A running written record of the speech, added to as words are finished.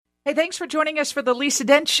Hey, thanks for joining us for the Lisa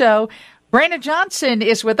Dent Show. Brandon Johnson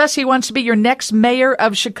is with us. He wants to be your next mayor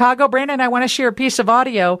of Chicago. Brandon, I want to share a piece of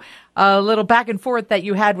audio, a little back and forth that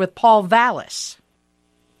you had with Paul Vallas.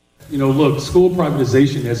 You know, look, school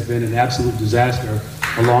privatization has been an absolute disaster,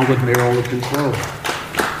 along with mayoral control.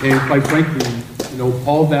 And quite frankly, you know,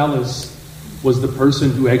 Paul Vallas was the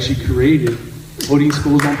person who actually created putting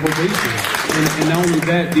schools on probation. And not only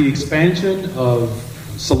that, the expansion of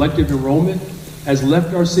selective enrollment has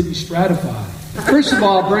left our city stratified. First of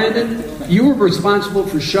all, Brandon, you were responsible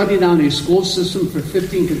for shutting down a school system for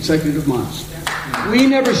 15 consecutive months. We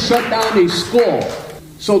never shut down a school.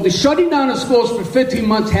 So the shutting down of schools for 15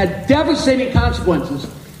 months had devastating consequences,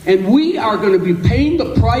 and we are going to be paying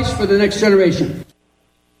the price for the next generation.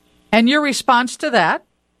 And your response to that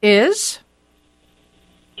is?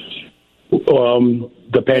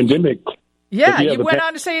 The pandemic. Yeah, you went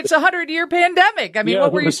on to say it's a 100-year pandemic. I mean,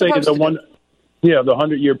 what were you supposed to do? Yeah, the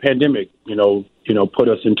 100-year pandemic, you know, put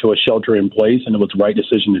us into a shelter in place, and it was the right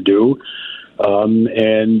decision to do.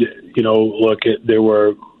 And, you know, look, there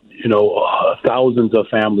were, you know, thousands of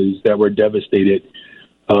families that were devastated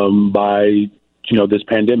by, you know, this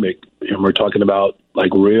pandemic. And we're talking about, like,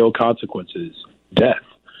 real consequences, death,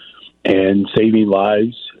 and saving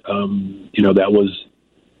lives. You know, that was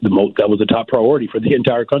the top priority for the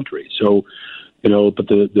entire country. So, you know, but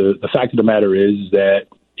the fact of the matter is that,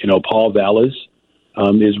 you know, Paul Vallas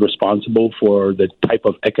is responsible for the type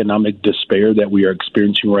of economic despair that we are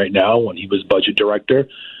experiencing right now. When he was budget director,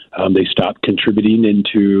 they stopped contributing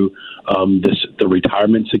into the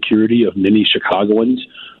retirement security of many Chicagoans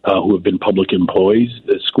who have been public employees.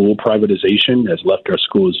 The school privatization has left our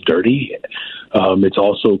schools dirty. It's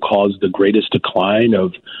also caused the greatest decline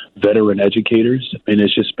of veteran educators, and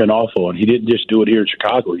it's just been awful. And he didn't just do it here in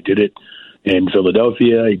Chicago. He did it in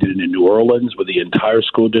Philadelphia. He did it in New Orleans, where the entire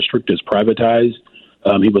school district is privatized.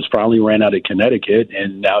 He was finally ran out of Connecticut,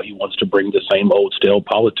 and now he wants to bring the same old stale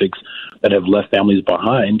politics that have left families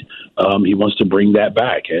behind. He wants to bring that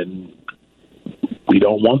back, and we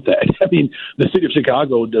don't want that. I mean, the city of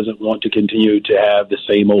Chicago doesn't want to continue to have the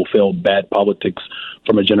same old failed bad politics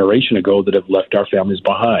from a generation ago that have left our families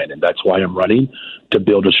behind, and that's why I'm running to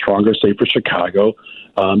build a stronger, safer Chicago.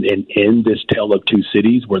 And in this tale of two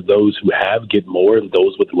cities where those who have get more and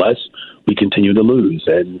those with less, we continue to lose.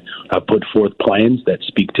 And I put forth plans that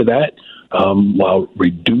speak to that while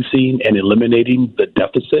reducing and eliminating the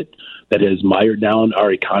deficit that has mired down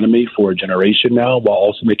our economy for a generation now, while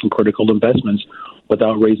also making critical investments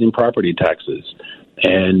without raising property taxes.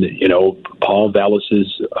 And, you know, Paul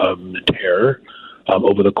Vallas's terror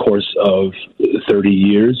over the course of 30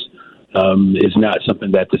 years is not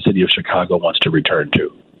something that the city of Chicago wants to return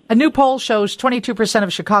to. A new poll shows 22%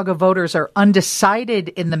 of Chicago voters are undecided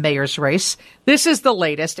in the mayor's race. This is the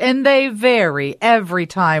latest, and they vary every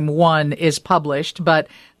time one is published. But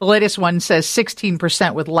the latest one says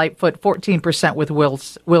 16% with Lightfoot, 14% with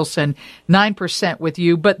Wilson, 9% with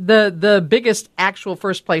you. But the biggest actual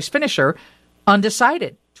first-place finisher,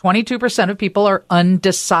 undecided. 22% of people are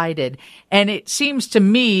undecided. And it seems to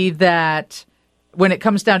me that when it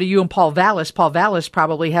comes down to you and Paul Vallas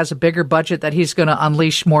probably has a bigger budget that he's going to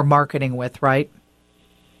unleash more marketing with, right?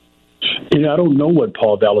 You know, I don't know what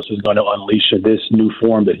Paul Vallas is going to unleash in this new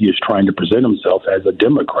form that he is trying to present himself as a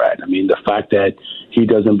Democrat. I mean, the fact that he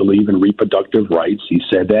doesn't believe in reproductive rights, he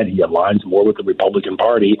said that he aligns more with the Republican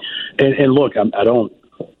Party. And look, I'm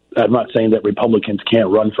not saying that Republicans can't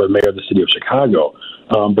run for mayor of the city of Chicago,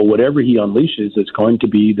 but whatever he unleashes, it's going to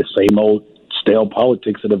be the same old stale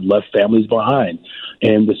politics that have left families behind.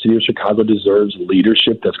 And the city of Chicago deserves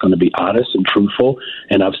leadership that's going to be honest and truthful.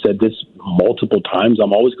 And I've said this multiple times.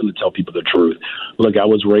 I'm always going to tell people the truth. Look, I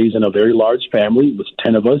was raised in a very large family. It was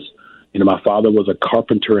 10 of us. You know, my father was a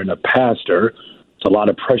carpenter and a pastor. It's a lot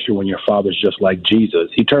of pressure when your father's just like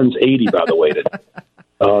Jesus. He turns 80, by the way, today.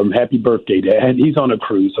 Happy birthday, Dad. He's on a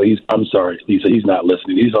cruise, so I'm sorry, Lisa, he's not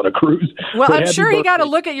listening. He's on a cruise. Well, but I'm sure he got to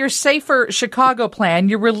look at your Safer Chicago plan.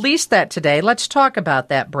 You released that today. Let's talk about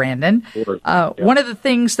that, Brandon. Sure. One of the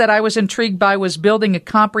things that I was intrigued by was building a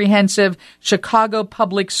comprehensive Chicago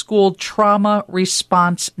Public School trauma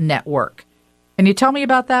response network. Can you tell me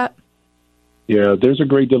about that? Yeah, there's a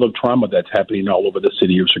great deal of trauma that's happening all over the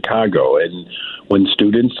city of Chicago. And when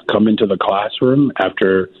students come into the classroom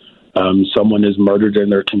after someone is murdered in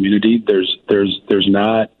their community, there's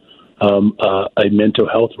not a mental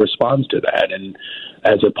health response to that. And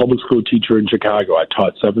as a public school teacher in Chicago, I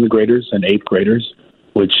taught 7th graders and 8th graders,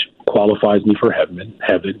 which qualifies me for heaven.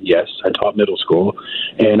 Yes, I taught middle school.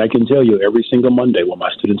 And I can tell you every single Monday when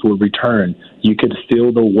my students would return, you could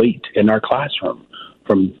feel the weight in our classroom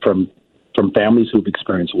from families who've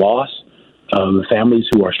experienced loss, families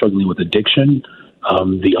who are struggling with addiction,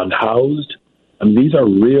 the unhoused. These are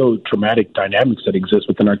real traumatic dynamics that exist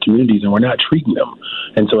within our communities, and we're not treating them.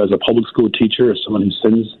 And so as a public school teacher, as someone who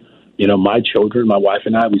sends, my children, my wife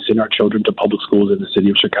and I, we send our children to public schools in the city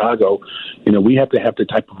of Chicago, we have to have the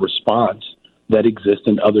type of response that exists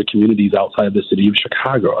in other communities outside of the city of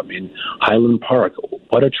Chicago. I mean, Highland Park,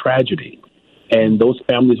 what a tragedy. And those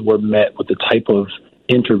families were met with the type of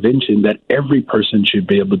intervention that every person should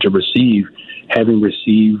be able to receive, having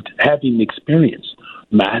experienced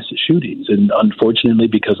mass shootings. And unfortunately,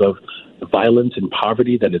 because of violence and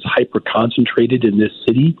poverty that is hyper concentrated in this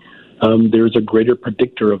city, there's a greater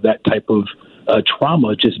predictor of that type of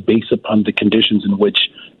trauma just based upon the conditions in which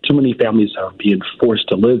too many families are being forced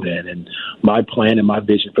to live in. And my plan and my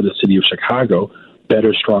vision for the city of Chicago,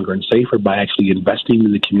 better, stronger, and safer, by actually investing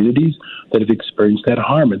in the communities that have experienced that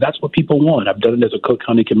harm. And that's what people want. I've done it as a Cook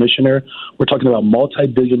County commissioner. We're talking about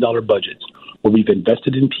multi-billion-dollar budgets where we've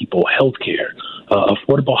invested in people, healthcare,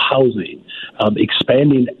 affordable housing,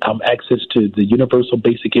 expanding access to the universal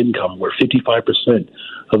basic income, where 55%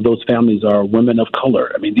 of those families are women of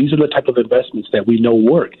color. I mean, these are the type of investments that we know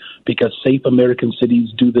work, because safe American cities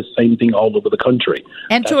do the same thing all over the country.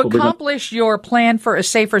 And to accomplish your plan for a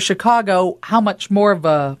safer Chicago, how much more of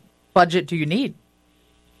a budget do you need?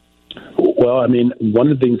 Well, I mean,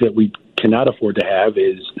 one of the things that we cannot afford to have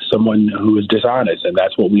is someone who is dishonest, and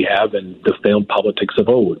that's what we have in the failed politics of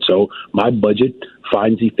old. So my budget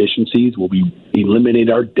finds efficiencies. We eliminate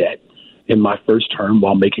our debt in my first term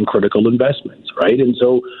while making critical investments, right? And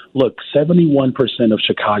so, look, 71% of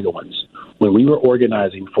Chicagoans, when we were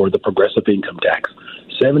organizing for the progressive income tax,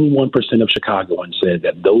 71% of Chicagoans said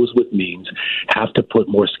that those with means have to put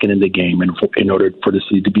more skin in the game in order for the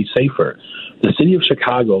city to be safer. The city of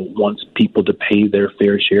Chicago wants people to pay their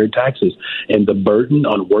fair share of taxes, and the burden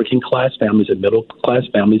on working class families and middle class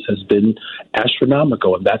families has been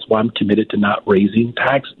astronomical, and that's why I'm committed to not raising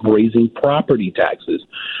property taxes,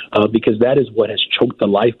 because that is what has choked the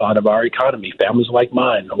life out of our economy. Families like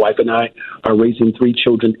mine, my wife and I, are raising 3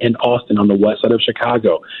 children in Austin on the west side of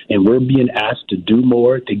Chicago, and we're being asked to do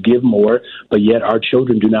more, to give more, but yet our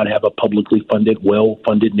children do not have a publicly funded,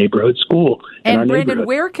 well-funded neighborhood school. And Brandon,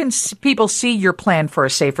 where can people see your plan for a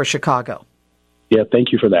safer Chicago? Yeah,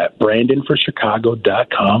 thank you for that.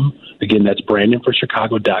 BrandonForChicago.com. Again, that's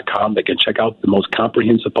BrandonForChicago.com. They can check out the most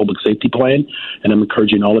comprehensive public safety plan. And I'm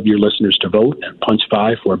encouraging all of your listeners to vote and punch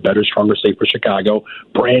 5 for a better, stronger, safer Chicago.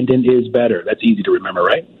 Brandon is better. That's easy to remember,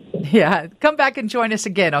 right? Yeah. Come back and join us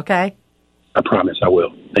again, okay? I promise I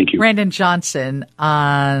will. Thank you. Brandon Johnson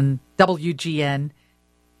on WGN.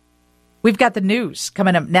 We've got the news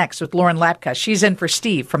coming up next with Lauren Lapka. She's in for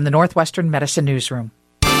Steve from the Northwestern Medicine Newsroom.